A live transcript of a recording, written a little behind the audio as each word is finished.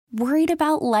Worried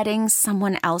about letting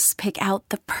someone else pick out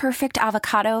the perfect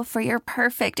avocado for your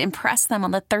perfect impress them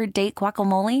on the third date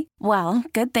guacamole? Well,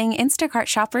 good thing Instacart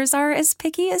shoppers are as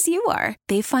picky as you are.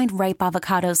 They find ripe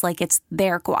avocados like it's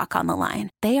their guac on the line.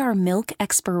 They are milk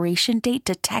expiration date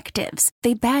detectives.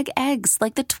 They bag eggs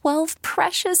like the 12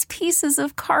 precious pieces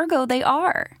of cargo they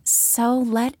are. So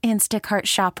let Instacart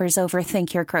shoppers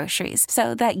overthink your groceries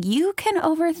so that you can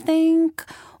overthink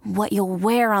what you'll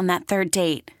wear on that third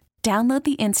date. Download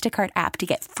the Instacart app to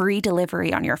get free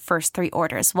delivery on your first 3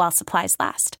 orders while supplies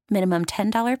last. Minimum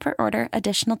 $10 per order.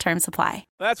 Additional terms apply.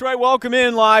 That's right. Welcome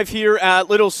in live here at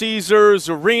Little Caesars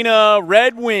Arena.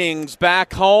 Red Wings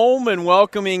back home and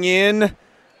welcoming in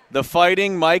the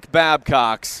Fighting Mike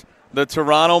Babcocks, the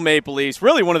Toronto Maple Leafs.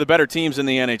 Really one of the better teams in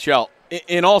the NHL.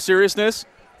 In all seriousness,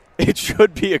 it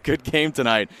should be a good game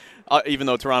tonight, even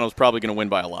though Toronto's probably going to win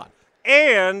by a lot.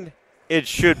 And it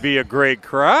should be a great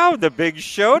crowd. The big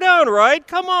showdown, right?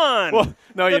 Come on. Well,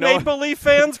 no, the Maple Leaf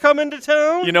fans coming to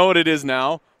town. You know what it is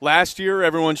now? Last year,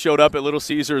 everyone showed up at Little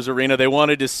Caesars Arena. They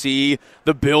wanted to see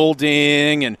the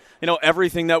building and,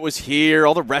 everything that was here,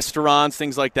 all the restaurants,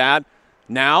 things like that.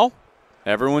 Now,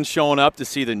 everyone's showing up to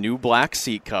see the new black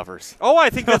seat covers. Oh, I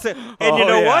think that's it. And you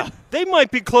know what? They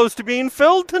might be close to being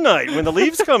filled tonight when the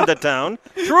Leafs come to town.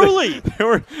 Truly.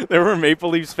 There were Maple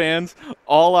Leafs fans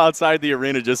all outside the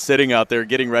arena just sitting out there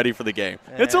getting ready for the game.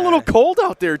 It's a little cold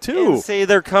out there, too. And say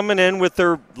they're coming in with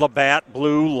their Labatt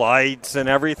blue lights and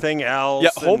everything else.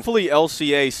 Yeah, hopefully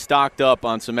LCA stocked up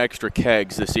on some extra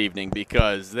kegs this evening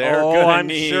because they're going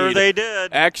to need sure they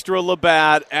did. Extra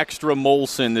Labatt, extra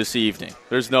Molson this evening.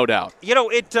 There's no doubt.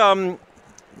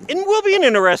 It will be an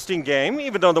interesting game,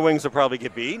 even though the Wings will probably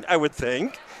get beat, I would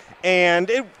think. And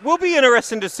it will be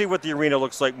interesting to see what the arena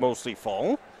looks like mostly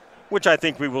full, which I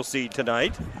think we will see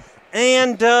tonight.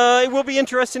 And it will be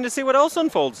interesting to see what else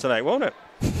unfolds tonight, won't it?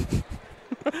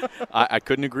 I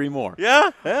couldn't agree more.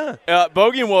 Yeah.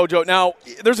 Bogey and Wojo. Now,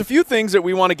 there's a few things that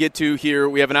we want to get to here.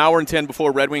 We have an hour and 10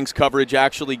 before Red Wings coverage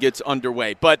actually gets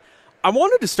underway. But I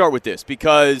wanted to start with this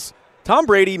because Tom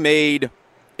Brady made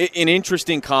an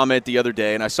interesting comment the other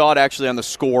day, and I saw it actually on the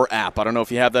Score app. I don't know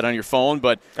if you have that on your phone,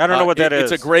 but I don't know what that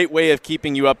is. It's a great way of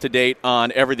keeping you up to date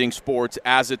on everything sports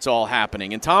as it's all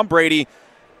happening. And Tom Brady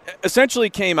essentially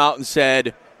came out and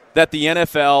said that the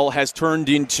NFL has turned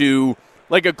into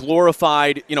like a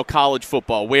glorified, college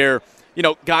football where,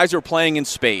 guys are playing in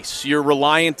space. You're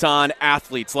reliant on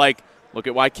athletes like, look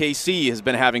at why KC has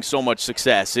been having so much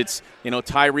success. It's,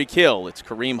 Tyreek Hill. It's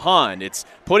Kareem Hunt. It's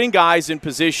putting guys in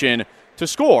position to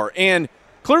score. And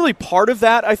clearly part of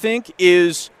that, I think,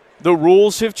 is the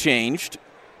rules have changed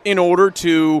in order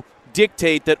to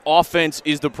dictate that offense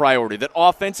is the priority, that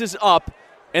offense is up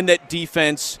and that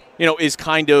defense, is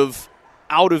kind of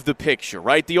out of the picture,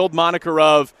 right? The old moniker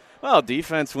of, well,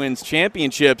 defense wins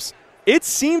championships. It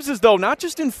seems as though not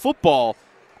just in football,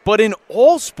 but in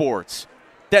all sports,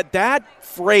 that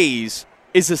phrase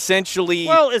is essentially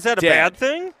Well, is that dead. a bad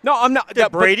thing? No, I'm not.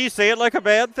 Did Brady say it like a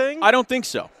bad thing? I don't think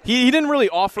so. He didn't really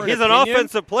offer an opinion. He's an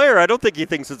offensive player. I don't think he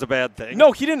thinks it's a bad thing.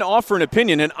 No, he didn't offer an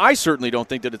opinion, and I certainly don't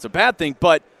think that it's a bad thing.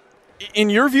 But in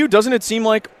your view, doesn't it seem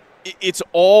like it's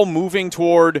all moving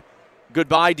toward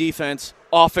goodbye defense,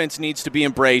 offense needs to be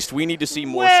embraced, we need to see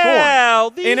more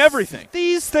scoring in everything?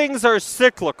 These things are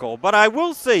cyclical, but I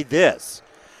will say this.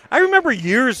 I remember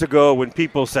years ago when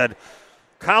people said,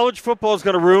 college football is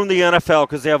going to ruin the NFL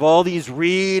because they have all these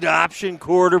read option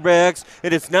quarterbacks,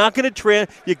 and it's not going to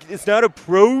it's not a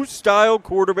pro-style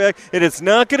quarterback, and it's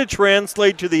not going to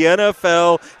translate to the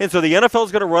NFL, and so the NFL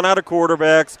is going to run out of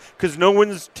quarterbacks because no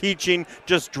one's teaching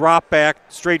just drop-back,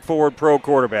 straightforward pro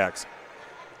quarterbacks.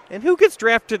 And who gets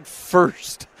drafted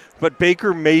first but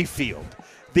Baker Mayfield?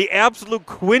 The absolute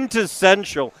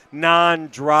quintessential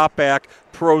non-drop-back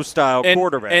pro-style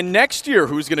quarterback. And next year,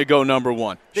 who's going to go number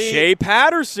one? Shea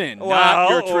Patterson, not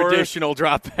your traditional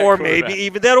drop-back Or maybe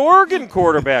even that Oregon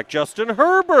quarterback, Justin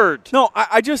Herbert. No,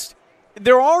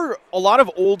 there are a lot of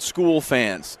old-school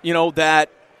fans, that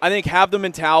I think have the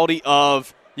mentality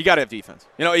of, you got to have defense.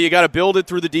 You got to build it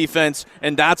through the defense,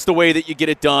 and that's the way that you get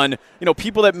it done.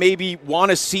 People that maybe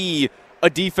want to see a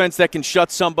defense that can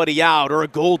shut somebody out or a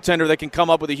goaltender that can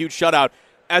come up with a huge shutout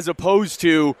as opposed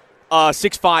to a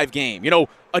 6-5 game.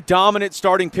 A dominant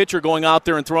starting pitcher going out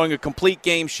there and throwing a complete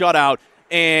game shutout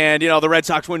and, the Red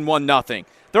Sox win 1-0.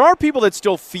 There are people that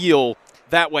still feel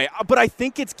that way, but I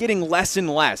think it's getting less and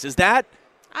less. Is that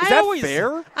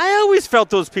fair? I always felt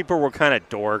those people were kind of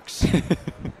dorks.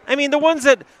 I mean, the ones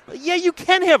that, you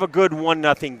can have a good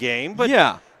 1-0 game,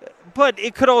 but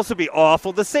it could also be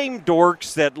awful. The same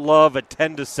dorks that love a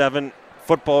 10-7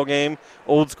 football game,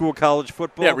 old school college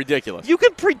football. Yeah, ridiculous. You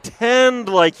can pretend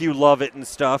like you love it and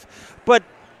stuff, but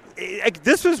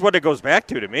this is what it goes back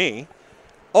to me.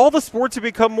 All the sports have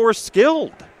become more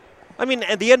skilled. I mean,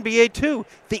 and the NBA too.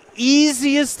 The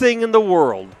easiest thing in the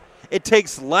world, it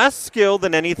takes less skill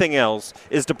than anything else,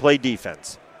 is to play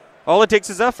defense. All it takes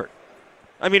is effort.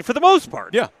 I mean, for the most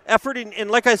part. Yeah. Effort, and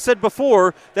like I said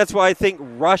before, that's why I think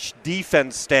rush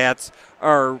defense stats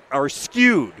are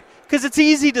skewed. Because it's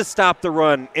easy to stop the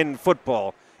run in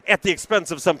football at the expense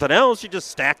of something else. You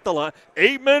just stack the line.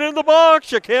 8 men in the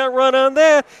box. You can't run on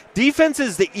that. Defense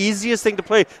is the easiest thing to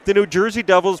play. The New Jersey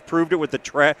Devils proved it with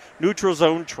the neutral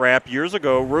zone trap years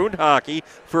ago, ruined hockey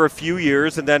for a few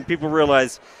years, and then people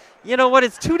realized, you know what,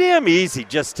 it's too damn easy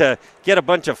just to get a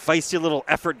bunch of feisty little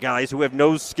effort guys who have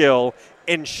no skill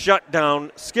and shut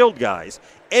down skilled guys.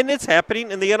 And it's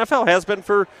happening in the NFL, has been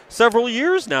for several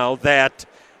years now, that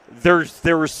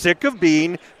they're sick of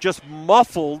being just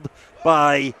muffled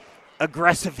by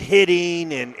aggressive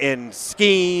hitting and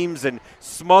schemes and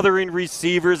smothering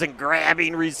receivers and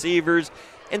grabbing receivers.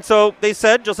 And so they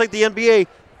said, just like the NBA,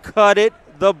 cut it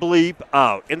the bleep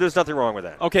out. And there's nothing wrong with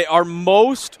that. Okay, are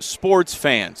most sports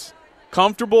fans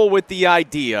comfortable with the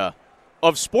idea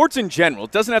of sports in general?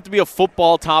 It doesn't have to be a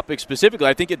football topic specifically.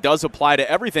 I think it does apply to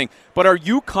everything. But are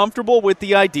you comfortable with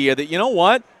the idea that, you know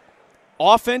what,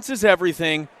 offense is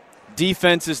everything,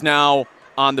 defense is now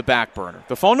on the back burner?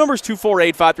 The phone number is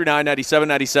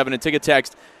 248-539-9797, and ticket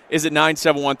text is at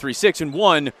 97136. And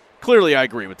one, clearly I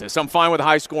agree with this. I'm fine with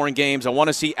high-scoring games. I want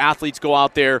to see athletes go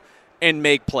out there and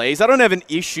make plays. I don't have an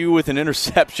issue with an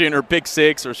interception or pick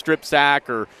six or strip sack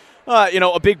or,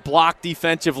 a big block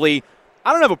defensively.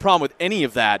 I don't have a problem with any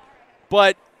of that.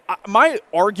 But my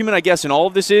argument, I guess, in all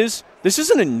of this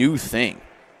isn't a new thing.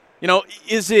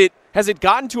 Has it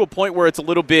gotten to a point where it's a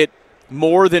little bit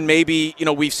more than maybe,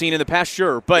 we've seen in the past?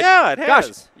 Sure. But yeah, it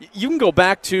has. Gosh, you can go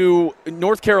back to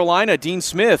North Carolina, Dean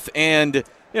Smith, and,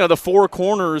 the four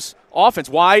corners offense.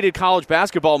 Why did college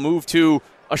basketball move to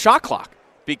a shot clock?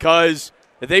 Because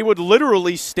they would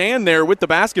literally stand there with the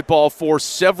basketball for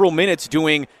several minutes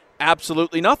doing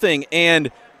absolutely nothing.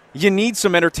 And you need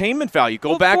some entertainment value.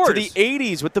 Go back to the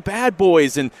 80s with the Bad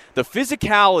Boys and the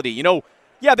physicality.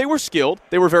 Yeah, they were skilled.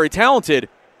 They were very talented.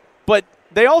 But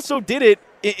they also did it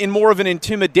in more of an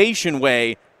intimidation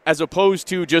way as opposed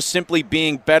to just simply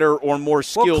being better or more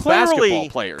skilled basketball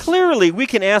players. Clearly, we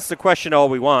can ask the question all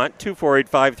we want.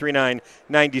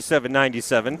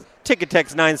 248-539-9797. Ticket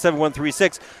text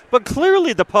 97136. But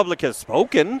clearly the public has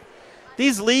spoken.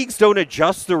 These leagues don't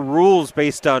adjust the rules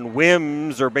based on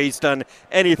whims or based on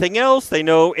anything else. They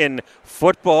know in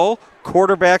football,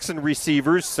 quarterbacks and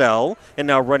receivers sell, and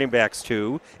now running backs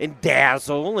too, and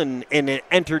dazzle and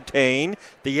entertain.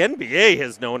 The NBA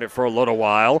has known it for a little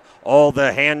while. All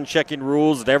the hand-checking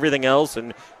rules and everything else,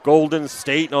 and Golden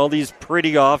State and all these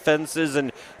pretty offenses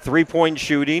and three-point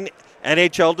shooting.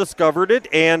 NHL discovered it,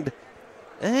 and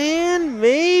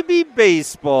maybe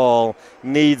baseball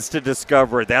needs to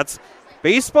discover it. That's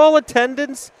baseball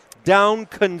attendance down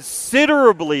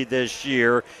considerably this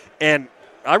year, and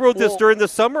I wrote this during the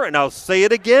summer, and I'll say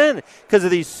it again, because of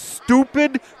these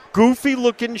stupid,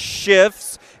 goofy-looking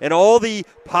shifts and all the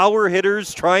power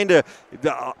hitters trying to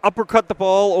uppercut the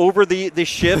ball over the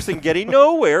shifts and getting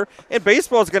nowhere, and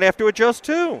baseball's going to have to adjust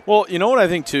too. Well, you know what I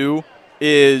think too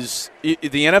is the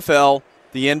NFL,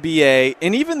 the NBA,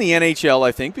 and even the NHL,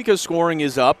 I think, because scoring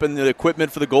is up and the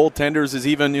equipment for the goaltenders is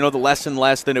even, the less and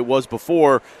less than it was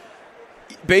before.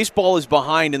 Baseball is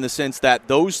behind in the sense that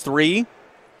those three,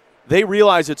 they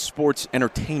realize it's sports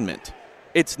entertainment.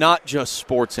 It's not just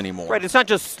sports anymore. Right, it's not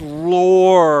just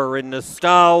lore and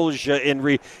nostalgia and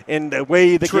the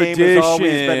way the game has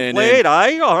always been played.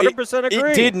 I 100%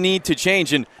 agree. It did need to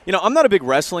change. And, I'm not a big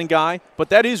wrestling guy, but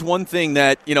that is one thing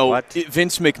that,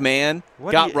 Vince McMahon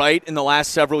got right in the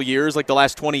last several years, like the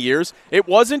last 20 years. It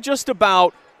wasn't just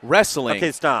about wrestling.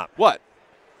 Okay, stop. What?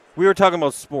 We were talking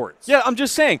about sports. Yeah, I'm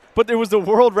just saying. But there was the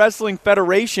World Wrestling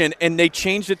Federation, and they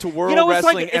changed it to World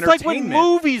Wrestling Entertainment. It's like when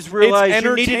movies realized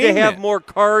you needed to have more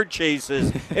car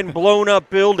chases and blown-up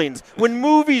buildings. When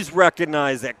movies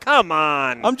recognize that, come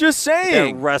on. I'm just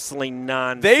saying. That wrestling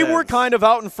nonsense. They were kind of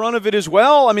out in front of it as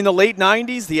well. I mean, the late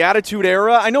 90s, the Attitude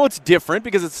Era. I know it's different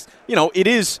because it's, it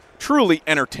is truly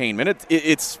entertainment.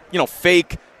 It's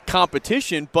fake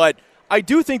competition. But I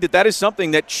do think that is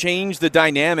something that changed the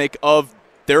dynamic of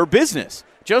their business,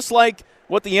 just like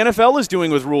what the NFL is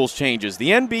doing with rules changes.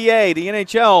 The NBA, the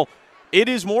NHL, it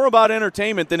is more about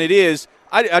entertainment than it is.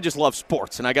 I just love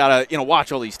sports, and I got to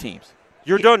watch all these teams.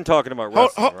 You're done talking about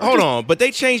wrestling, right? Hold on, but they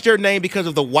changed their name because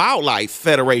of the Wildlife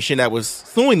Federation that was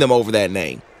suing them over that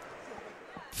name.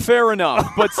 Fair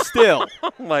enough, but still.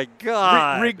 Oh, my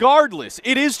God. Regardless,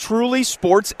 it is truly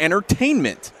sports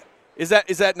entertainment. Is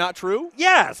that not true?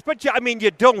 Yes, but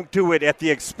you don't do it at the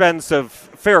expense of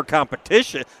fair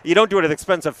competition. You don't do it at the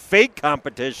expense of fake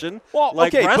competition. Well,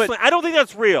 like okay, wrestling. I don't think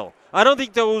that's real. I don't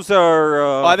think those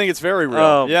are. I think it's very real.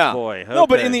 Oh, yeah. boy. Okay. No,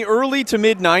 but in the early to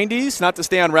mid 90s, not to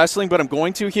stay on wrestling, but I'm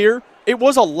going to here, it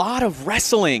was a lot of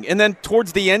wrestling. And then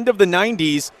towards the end of the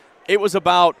 90s, it was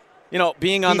about,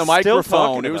 being on the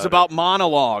microphone. It was about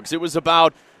monologues. It was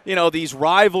about, these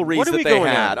rivalries that they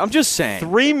had. I'm just saying.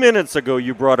 3 minutes ago,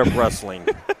 you brought up wrestling.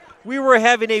 We were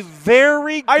having a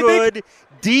very good,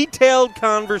 detailed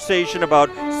conversation about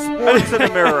sports in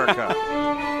America.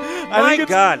 My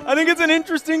God. I think it's an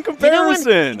interesting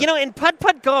comparison. In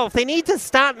putt-putt golf, they need to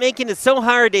stop making it so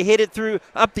hard to hit it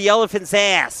up the elephant's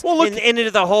ass and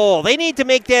into the hole. They need to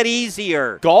make that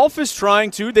easier. Golf is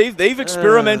trying to. They've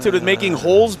experimented with making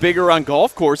holes bigger on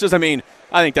golf courses. I mean,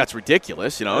 I think that's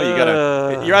ridiculous. You're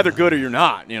either good or you're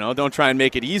not. Don't try and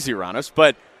make it easier on us.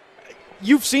 But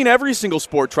you've seen every single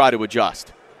sport try to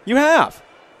adjust. You have.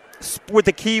 With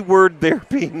the key word there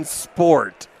being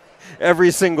sport.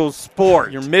 Every single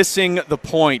sport. You're missing the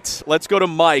point. Let's go to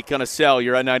Mike on a cell.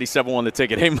 You're at 97.1 The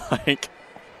Ticket. Hey, Mike.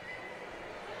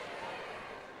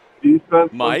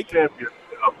 Defense Mike? Championships.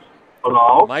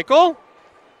 Hello? Michael?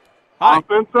 Hi.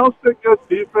 Offense sells tickets.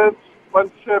 Defense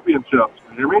wins championships.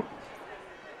 Can you hear me?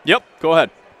 Yep, go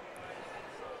ahead.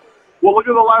 Well, look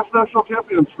at the last national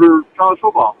champions for college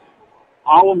football.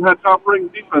 All of them had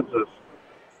top-ranked defenses.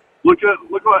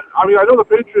 I know the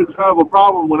Patriots have a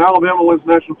problem when Alabama wins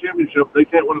the national championship. They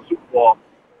can't win a Super Bowl.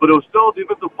 But it was still a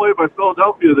defensive play by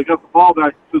Philadelphia that got the ball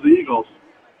back to the Eagles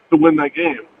to win that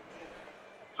game.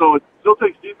 So it still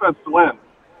takes defense to win.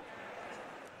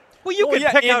 Well, you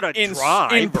can pick out a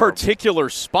drive. In particular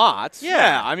spots.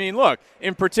 Yeah. I mean, look,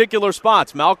 in particular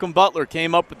spots, Malcolm Butler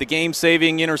came up with the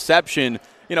game-saving interception,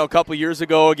 a couple years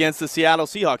ago against the Seattle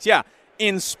Seahawks. Yeah.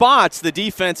 In spots, the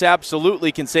defense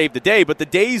absolutely can save the day, but the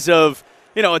days of,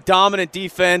 a dominant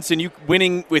defense and you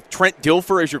winning with Trent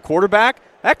Dilfer as your quarterback,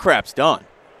 that crap's done.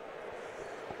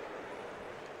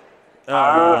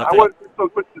 I wouldn't be so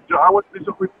quick to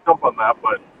jump on that,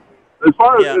 but as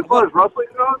far as wrestling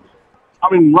goes,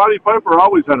 Roddy Piper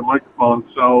always had a microphone,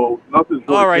 so nothing's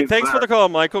really all right, changed thanks there. for the call,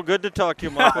 Michael. Good to talk to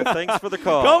you, Michael. Thanks for the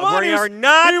call. Come on, we are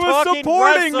not he was talking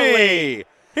supporting wrestling. me.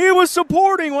 He was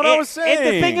supporting what I was saying. And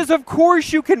the thing is, of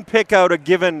course, you can pick out a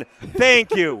given.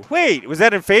 Thank you. Wait, was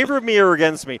that in favor of me or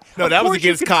against me? No, that was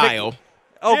against Kyle. Get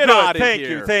Good. out of Thank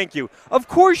here. you. Thank you. Of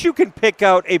course, you can pick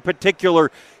out a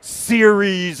particular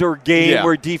series or game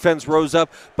where defense rose up,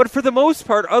 but for the most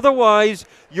part, otherwise,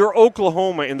 you're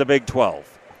Oklahoma in the Big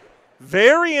 12.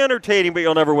 Very entertaining, but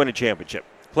you'll never win a championship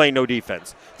playing no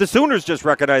defense. The Sooners just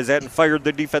recognized that and fired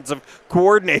their defensive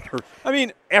coordinator.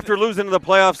 After losing to the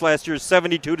playoffs last year,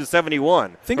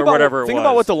 72-71, Think or about whatever it was. Think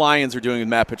about what the Lions are doing with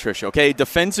Matt Patricia. Okay,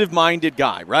 defensive-minded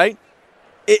guy, right?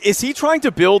 Is he trying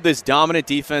to build this dominant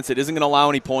defense that isn't going to allow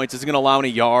any points, isn't going to allow any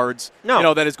yards?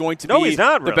 No. That is going to No, be he's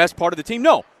not the really. best part of the team?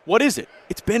 No. What is it?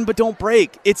 It's bend but don't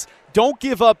break. It's don't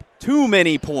give up too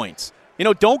many points.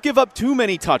 Don't give up too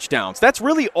many touchdowns. That's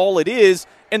really all it is,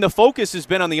 and the focus has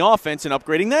been on the offense and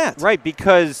upgrading that. Right,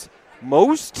 because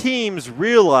most teams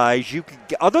realize you can,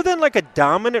 other than like a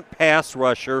dominant pass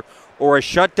rusher or a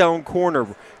shutdown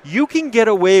corner, you can get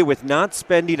away with not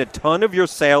spending a ton of your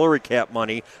salary cap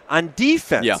money on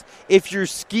defense. Yeah. If your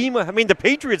scheme, the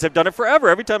Patriots have done it forever.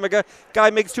 Every time a guy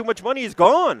makes too much money, he's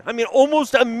gone.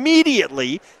 Almost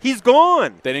immediately, he's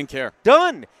gone. They didn't care.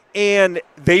 Done. And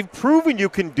they've proven you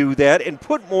can do that and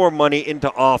put more money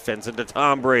into offense, into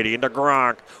Tom Brady, into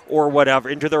Gronk, or whatever,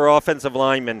 into their offensive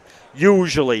linemen,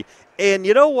 usually. And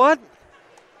you know what?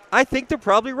 I think they're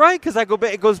probably right because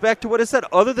it goes back to what I said.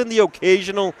 Other than the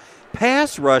occasional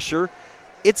pass rusher,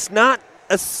 it's not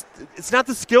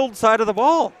the skilled side of the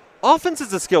ball. Offense is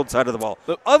the skilled side of the ball,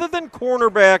 other than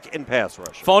cornerback and pass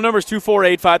rush. Phone number is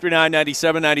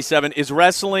 248-539-9797. Is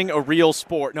wrestling a real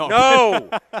sport? No.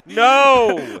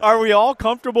 No. Are we all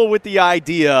comfortable with the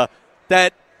idea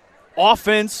that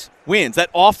offense wins, that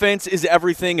offense is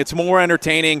everything, it's more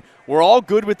entertaining? We're all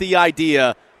good with the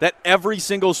idea that every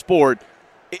single sport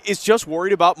is just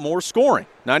worried about more scoring.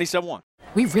 97.1.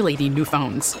 We really need new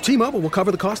phones. T-Mobile will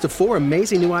cover the cost of 4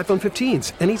 amazing new iPhone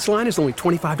 15s, and each line is only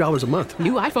 $25 a month.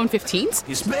 New iPhone 15s?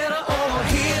 It's better over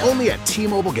here. Only at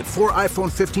T-Mobile, get 4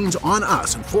 iPhone 15s on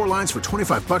us and 4 lines for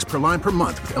 $25 per line per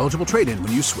month with eligible trade-in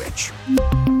when you switch.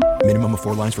 Minimum of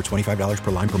 4 lines for $25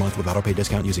 per line per month with autopay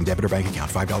discount using debit or bank account.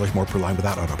 $5 more per line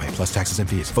without autopay, plus taxes and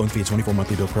fees. Phone fee at 24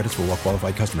 monthly bill credits for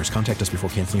well-qualified customers. Contact us before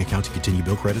canceling account to continue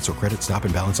bill credits or credit stop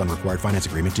and balance on required finance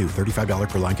agreement due. $35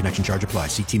 per line connection charge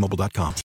applies. See T-Mobile.com.